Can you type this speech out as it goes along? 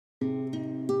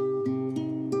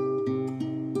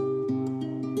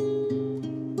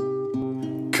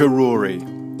Karori,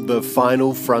 the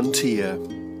final frontier.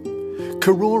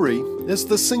 Karori is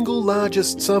the single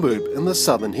largest suburb in the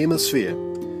Southern Hemisphere.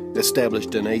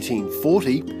 Established in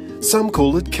 1840, some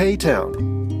call it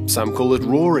K-Town, some call it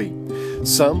Rory,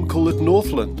 some call it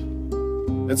Northland,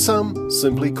 and some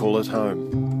simply call it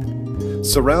home.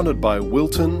 Surrounded by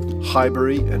Wilton,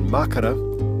 Highbury and Makara,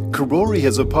 Karori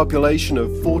has a population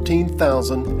of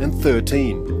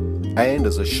 14,013 and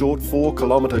is a short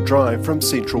 4-kilometre drive from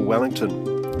central Wellington.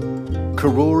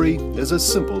 Karori is a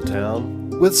simple town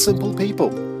with simple people,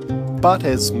 but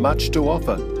has much to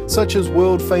offer, such as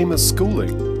world-famous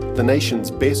schooling, the nation's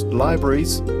best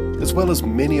libraries, as well as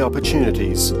many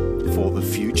opportunities for the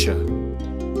future.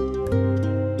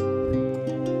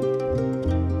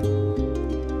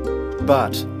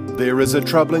 But there is a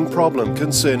troubling problem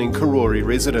concerning Karori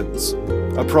residents,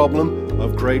 a problem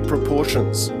of great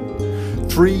proportions.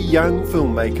 3 young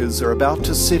filmmakers are about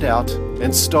to set out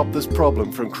and stop this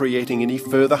problem from creating any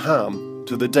further harm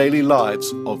to the daily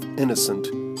lives of innocent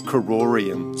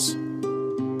Karorians.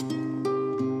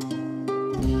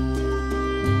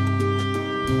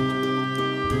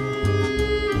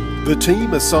 The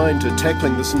team assigned to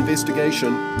tackling this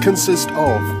investigation consist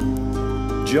of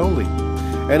Jolie,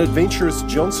 an adventurous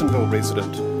Johnsonville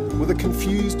resident with a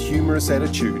confused, humorous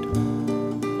attitude;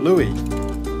 Louis,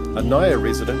 a Naya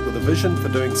resident with a vision for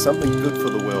doing something good for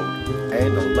the world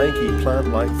and a lanky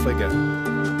plant-like figure;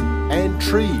 and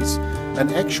Trees,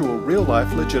 an actual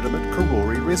real-life legitimate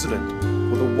Karori resident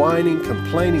with a whining,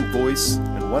 complaining voice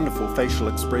and wonderful facial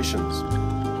expressions.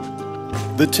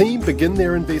 The team begin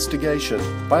their investigation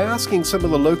by asking some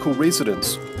of the local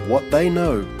residents what they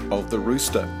know of the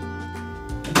rooster.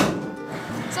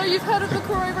 So you've heard of the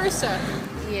Karori Rooster?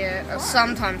 Yeah,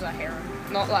 sometimes I hear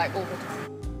him, not like all the time.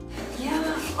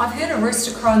 Yeah, I've heard a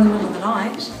rooster crow in the middle of the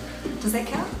night. Does that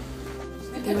count?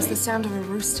 There was the sound of a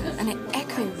rooster and it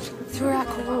echoed throughout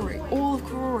Karori, all of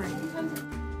Karori.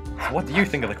 So what do you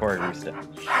think of the Karori Rooster?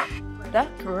 That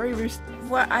Karori Rooster?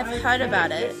 Well, I've heard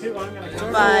about it,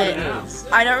 but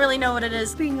I don't really know what it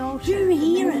is. You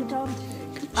hear it?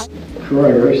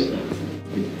 Karori Rooster.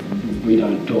 We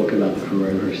don't talk about the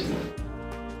Karori Rooster.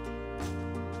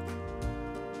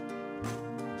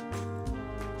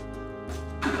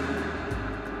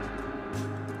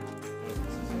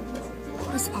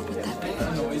 What is up with that bird?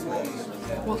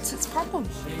 What's its problem?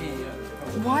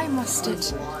 Why must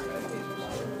it...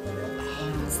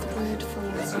 what's the word for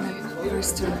when a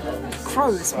rooster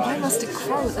crows? Why must it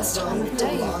crow at this time of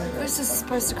day? Roosters are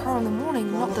supposed to crow in the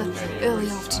morning, not the early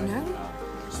afternoon. I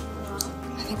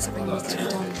think something needs to be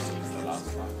done.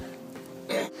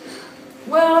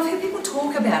 Well, I've heard people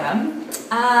talk about them.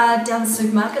 Down the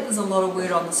supermarket, there's a lot of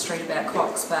word on the street about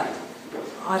crocs, but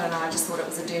I don't know, I just thought it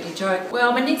was a dirty joke.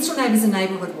 Well, my next door neighbour's a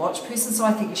neighbourhood watch person, so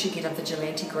I think we should get a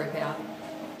vigilante group out.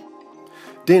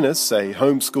 Dennis, a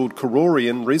homeschooled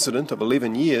Karorian resident of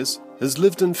 11 years, has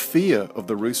lived in fear of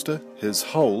the rooster his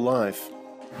whole life.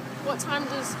 When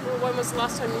was the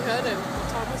last time you heard him? What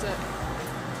time was it?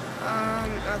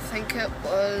 I think it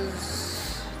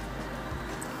was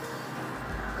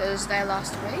Thursday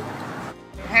last week.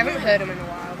 I haven't heard him in a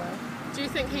while though. Do you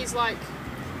think he's like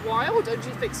wild, or do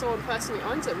you think someone personally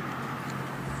owns him?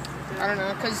 I don't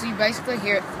know, because you basically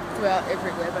hear it throughout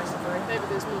everywhere basically. Maybe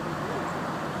there's more than one.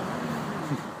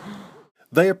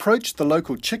 They approached the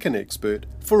local chicken expert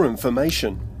for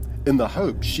information, in the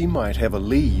hope she might have a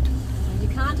lead. You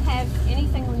can't have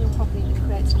anything on your property that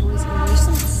creates noise and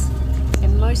nuisance,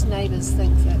 and most neighbours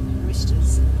think that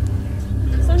roosters.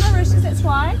 So no roosters, that's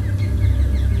why?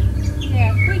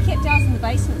 Yeah, we kept ours in the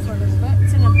basement for a little bit.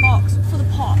 It's in a box for the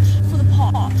pot, for the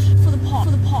pot, for the pot,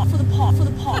 for the pot, for the pot, for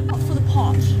the pot, for the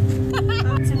pot.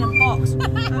 It's in a box.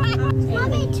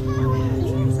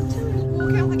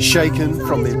 Shaken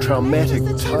from their traumatic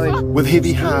time, with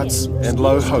heavy hearts and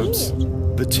low hopes,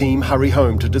 the team hurry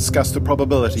home to discuss the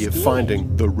probability of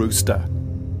finding the rooster.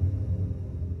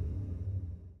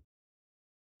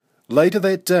 Later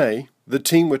that day, the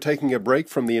team were taking a break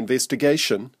from the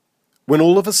investigation when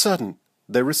all of a sudden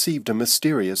they received a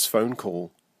mysterious phone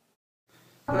call.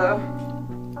 Hello?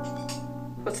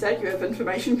 What's that? You have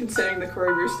information concerning the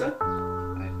Karori Rooster?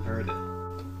 I've heard it.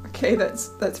 Okay,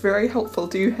 that's very helpful.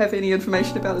 Do you have any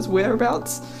information about his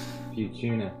whereabouts?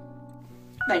 Tuna.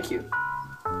 Thank you.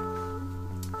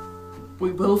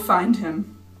 We will find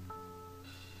him.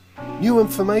 New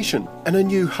information and a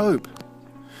new hope.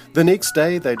 The next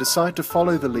day they decide to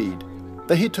follow the lead.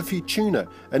 They head to Futuna,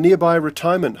 a nearby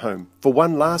retirement home, for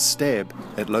one last stab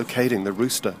at locating the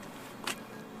rooster.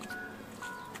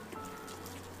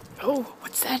 Oh,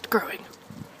 what's that growing?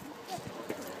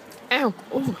 Ow!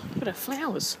 Oh, look at her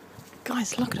flowers.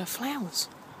 Guys, look at her flowers.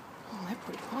 Oh, that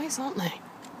pretty quiet, aren't they?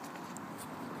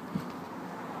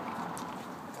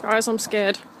 Guys, I'm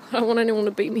scared. I don't want anyone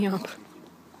to beat me up.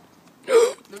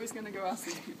 Louis gonna go ask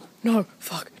these people. No,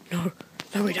 fuck, no.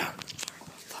 No, we don't.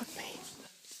 Fuck me.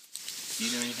 Do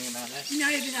you know anything about this? No,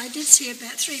 but I did see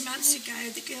about 3 months ago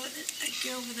a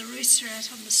girl with a rooster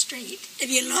out on the street. Have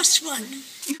you lost one?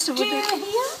 Do you hear?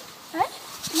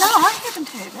 No, I haven't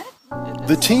heard it.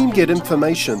 The team get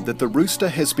information that the rooster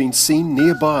has been seen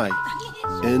nearby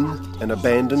in an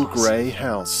abandoned grey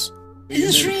house.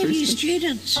 There's 3 of you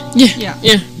students. Yeah,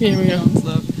 we are.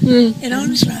 In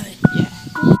Onslow.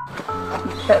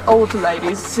 That old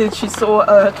lady said she saw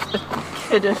a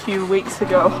kid a few weeks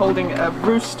ago holding a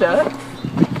rooster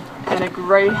in a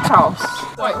grey house.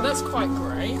 Wait, that's quite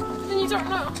grey. Then you don't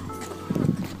know.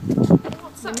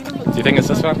 What's that thing? Do you think it's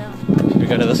this one? Should we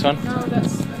go to this one? No,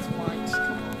 that's white.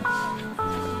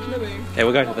 Louis. Yeah,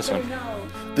 we'll go to this one.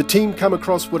 The team come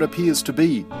across what appears to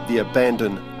be the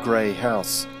abandoned grey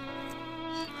house.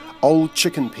 Old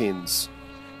chicken pens,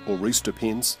 or rooster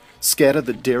pens, scatter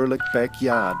the derelict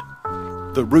backyard.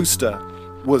 The rooster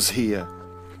was here.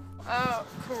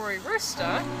 Karori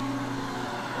Rooster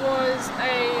was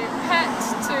a pet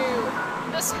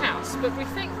to this house, but we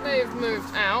think they've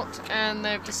moved out and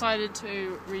they've decided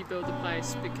to rebuild the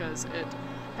place because it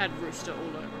had rooster all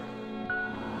over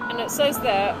it. And it says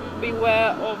there,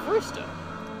 beware of rooster.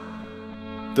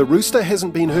 The rooster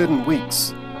hasn't been heard in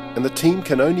weeks, and the team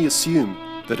can only assume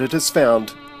that it has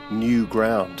found new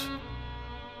ground.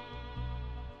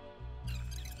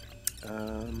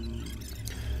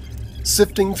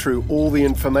 Sifting through all the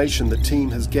information the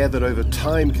team has gathered over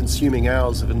time-consuming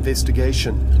hours of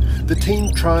investigation, the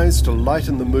team tries to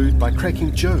lighten the mood by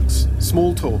cracking jokes,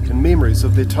 small talk and memories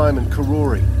of their time in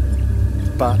Karori.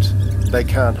 But they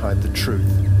can't hide the truth,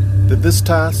 that this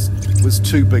task was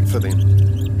too big for them.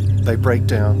 They break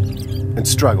down and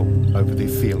struggle over their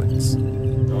feelings. I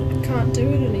can't do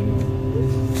it anymore.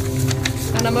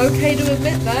 And I'm okay to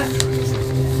admit that.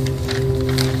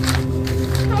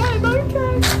 I'm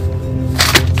okay.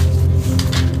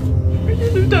 We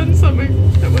should have done something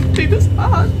that wouldn't be this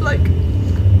hard, like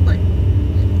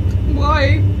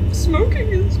why smoking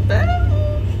is bad,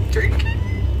 drinking.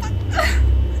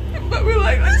 But we're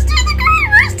like, let's do the Karori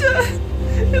Rooster.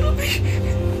 It'll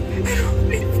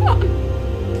be fun.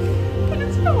 But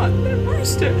it's not. The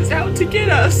rooster is out to get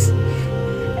us,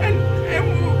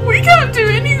 and we can't do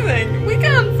anything. We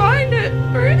can't find it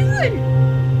or anything.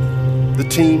 The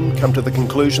team come to the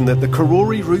conclusion that the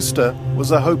Karori Rooster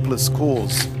was a hopeless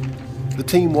cause. The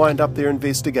team wind up their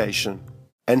investigation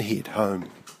and head home.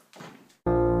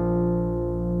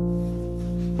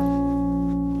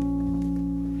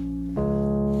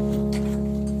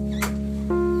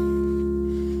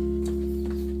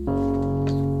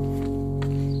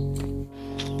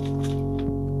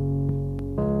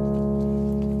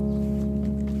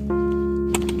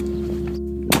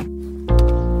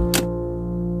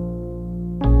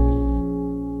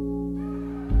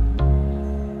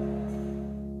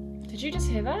 Did you just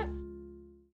hear that?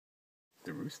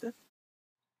 The rooster?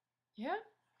 Yeah?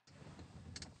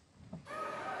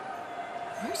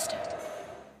 Rooster.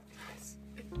 Guys,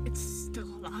 it's still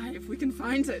alive. We can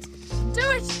find it. Do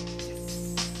it!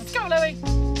 Let's go, Louis!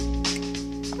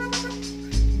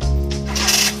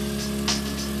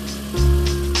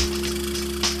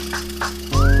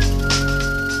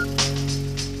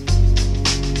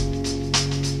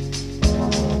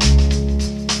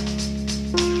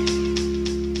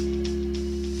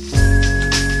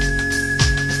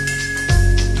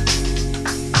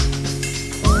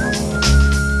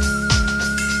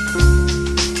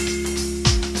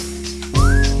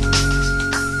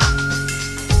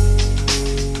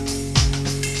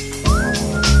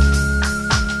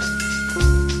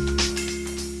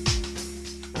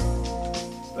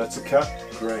 That's a cut?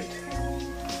 Great.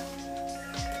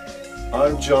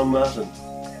 I'm John Martin,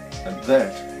 and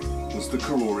that was the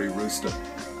Karori Rooster.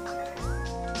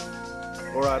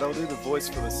 Alright, I'll do the voice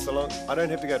for this so long. I don't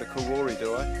have to go to Karori,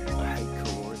 do I? I hate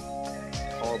Karori.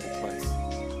 Horrible place.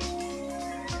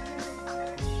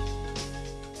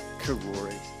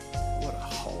 Karori. What a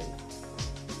hole.